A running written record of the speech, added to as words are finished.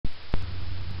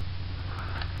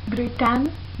Grade 10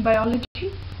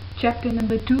 Biology, Chapter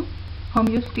number 2,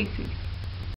 Homeostasis.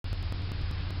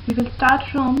 We will start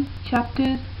from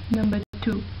Chapter number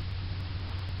 2.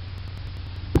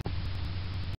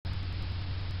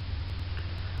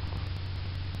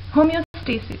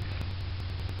 Homeostasis.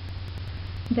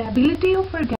 The ability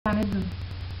of organism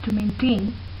to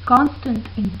maintain constant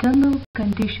internal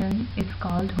condition is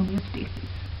called homeostasis.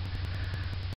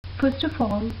 First of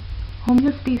all,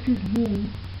 homeostasis means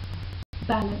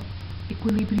balance,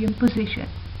 equilibrium position.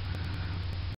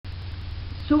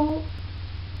 So,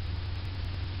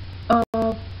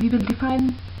 we will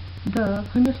define the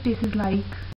homeostasis like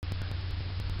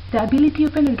the ability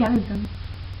of an organism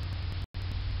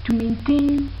to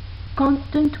maintain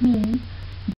constant mean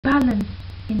balance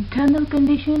internal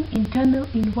condition, internal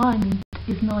environment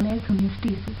is known as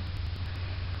homeostasis.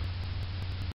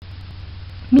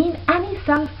 Mean any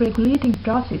self-regulating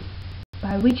process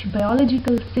by which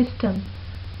biological system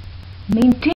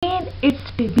maintain its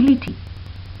stability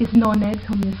is known as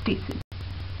homeostasis.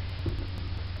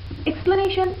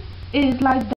 Explanation is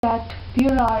like that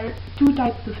there are two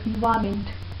types of environment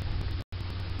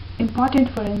important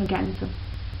for an organism.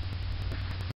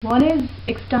 One is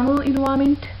external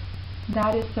environment,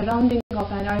 that is surrounding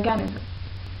of an organism.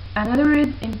 Another is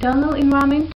internal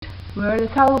environment, where the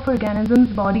cell of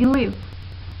organism's body lives.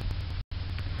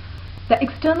 The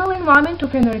external environment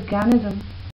of an organism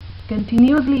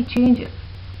continuously changes.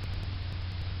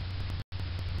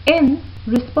 In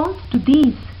response to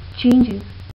these changes,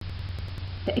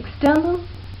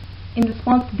 in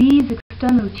response to these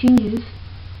external changes,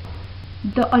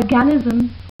 the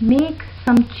organism makes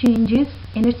some changes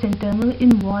in its internal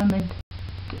environment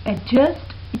to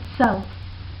adjust itself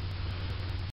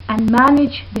and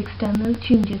manage the external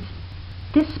changes.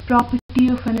 This property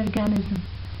of an organism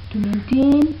to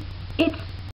maintain its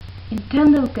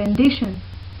internal condition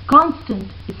constant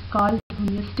is called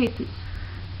homeostasis.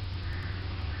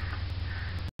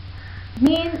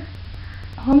 Mean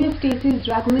homeostasis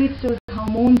regulates the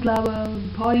hormone level,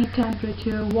 body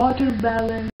temperature, water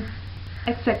balance,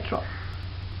 etc.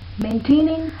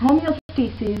 Maintaining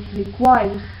homeostasis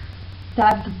requires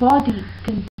that the body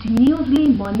continuously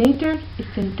monitors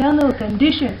its internal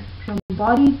condition from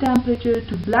body temperature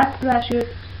to blood pressure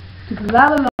to the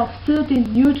level of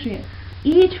certain nutrients.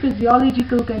 Each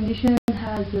physiological condition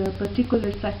has a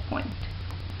particular set point.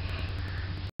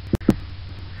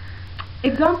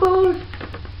 Examples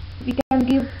we can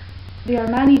give, there are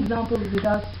many examples with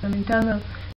us from internal.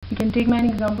 We can take many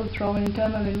examples from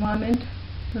internal environment,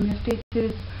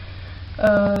 homeostasis,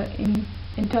 in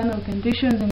internal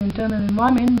conditions and internal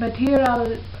environment, but here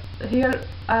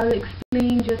I'll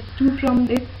explain just two from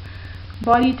this: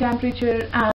 body temperature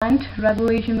and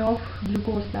regulation of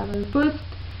glucose level. First,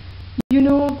 you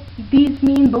know, these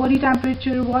mean body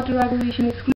temperature, water regulation,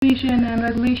 excretion, and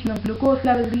regulation of glucose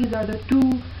level. These are the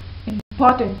two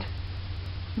important.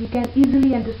 We can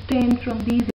easily understand from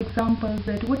these examples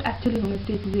that what actually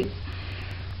homeostasis is.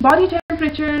 Body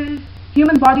temperature,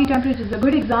 human body temperature is a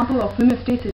good example of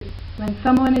homeostasis. When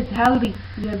someone is healthy,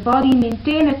 their body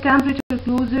maintains a temperature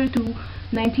closer to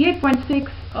 98.6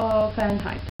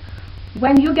 Fahrenheit.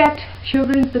 When you get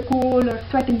shiver in the cold or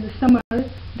sweat in the summer,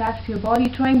 that's your body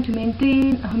trying to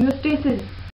maintain a homeostasis.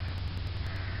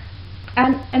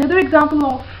 And another example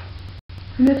of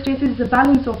homeostasis is the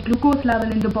balance of glucose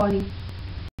level in the body.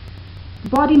 The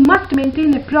body must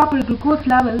maintain a proper glucose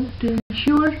level to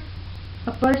ensure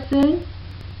a person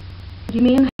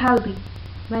remain healthy.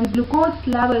 When glucose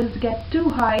levels get too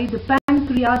high, the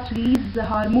pancreas releases a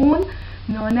hormone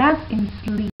known as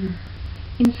insulin.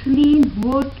 Insulin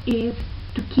work is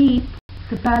to keep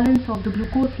the balance of the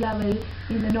glucose level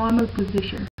in the normal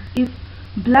position. If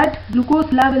blood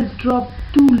glucose levels drop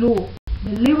too low,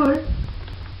 the liver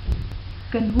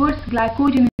converts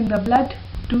glycogen in the blood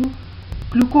to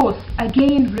glucose,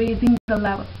 again raising the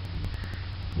level.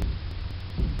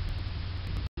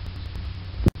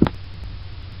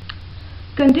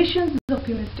 Conditions of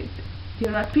homeostasis.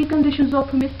 There are three conditions of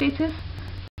homeostasis: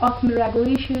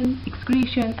 osmoregulation,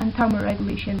 excretion, and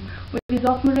thermoregulation. What is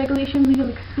osmoregulation? We will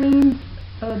explain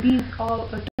these all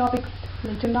topics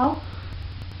later now.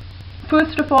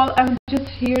 First of all, I will just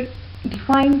here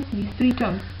define these three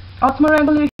terms.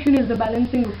 Osmoregulation is the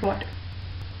balancing of water.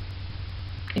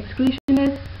 Excretion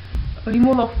is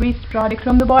removal of waste product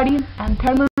from the body, and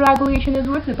thermoregulation is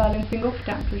what? The balancing of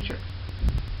temperature.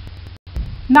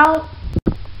 Now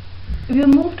we will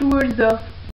move towards the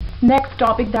next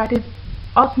topic, that is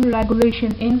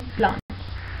osmoregulation in plants.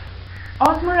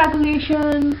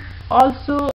 Osmoregulation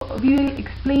also, we will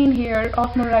explain here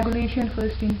osmoregulation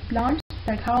first in plants,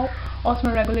 that how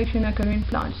osmoregulation occurs in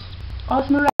plants.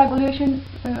 Osmoregulation,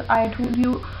 I told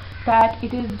you that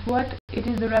it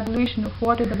is the regulation of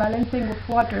water, the balancing of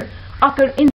water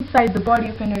occur inside the body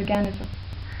of an organism.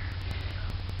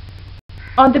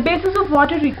 On the basis of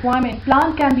water requirement,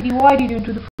 plant can be divided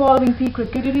into the following three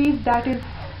categories, that is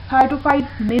hydrophytes,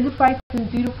 mesophytes and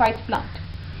xerophytes plant.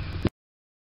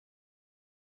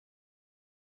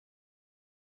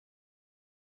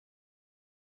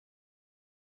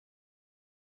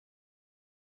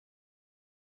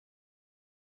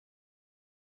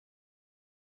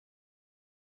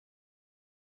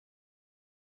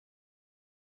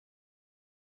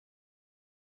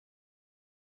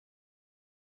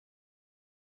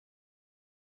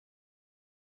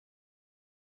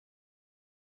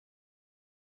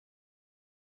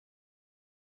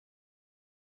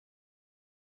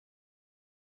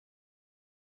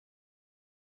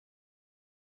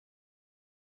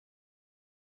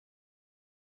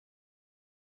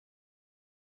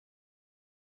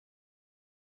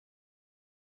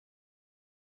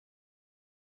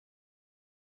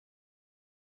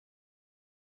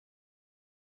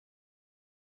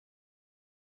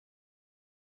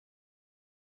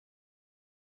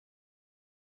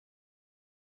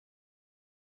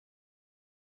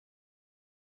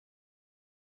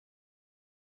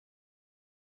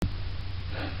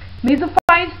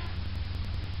 Mesophytes,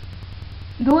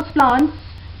 those plants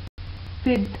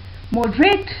with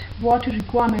moderate water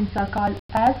requirements are called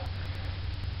as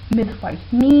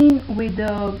mesophytes. Mean with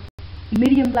the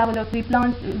medium level of the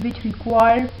plants which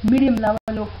require medium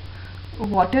level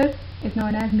of water is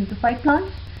known as mesophyte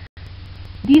plants.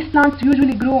 These plants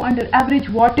usually grow under average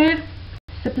water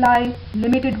supply,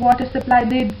 limited water supply.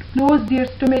 They close their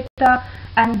stomata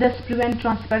and thus prevent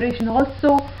transpiration.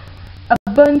 Also,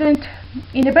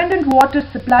 in abundant water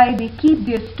supply, they keep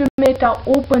their stomata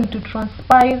open to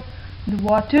transpire the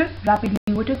water rapidly.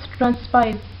 What is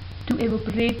transpire? To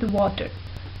evaporate the water,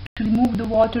 to remove the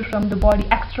water from the body,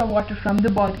 extra water from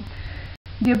the body.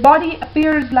 Their body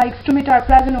appears like stomata are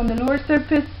present on the lower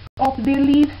surface of their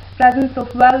leaves, presence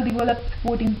of well-developed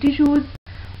supporting tissues,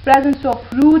 presence of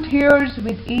root hairs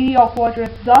with area of water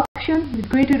absorption, with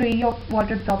greater area of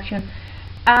water absorption.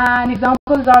 And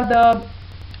examples are the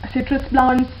citrus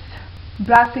plants,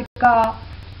 brassica,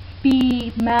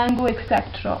 pea, mango,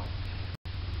 etc.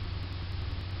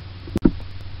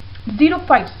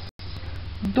 Xerophytes,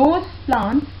 those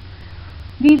plants,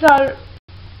 these are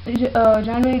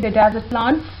generally the desert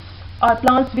plants, are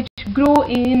plants which grow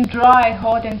in dry,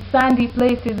 hot and sandy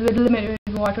places with limited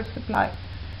water supply.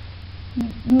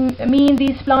 I mean,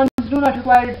 these plants do not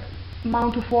require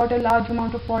amount of water, large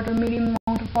amount of water, medium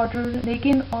amount of water. They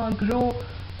can grow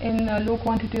in a low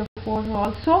quantity of water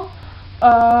also.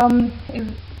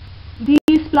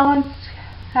 These plants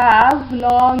have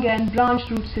long and branched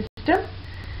root system.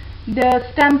 The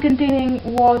stem containing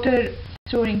water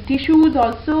storing tissues.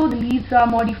 Also, the leaves are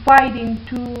modified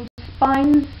into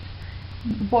spines.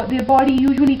 Their body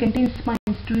usually contains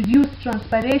spines to reduce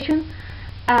transpiration.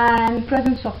 And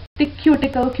presence of thick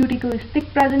cuticle. Cuticle is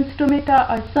thick present. Stomata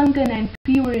are sunken and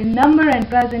fewer in number and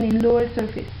present in lower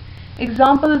surface.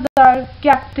 Examples are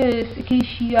cactus,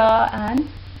 acacia and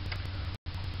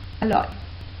aloe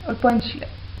or punchia.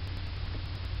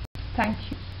 Thank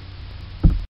you.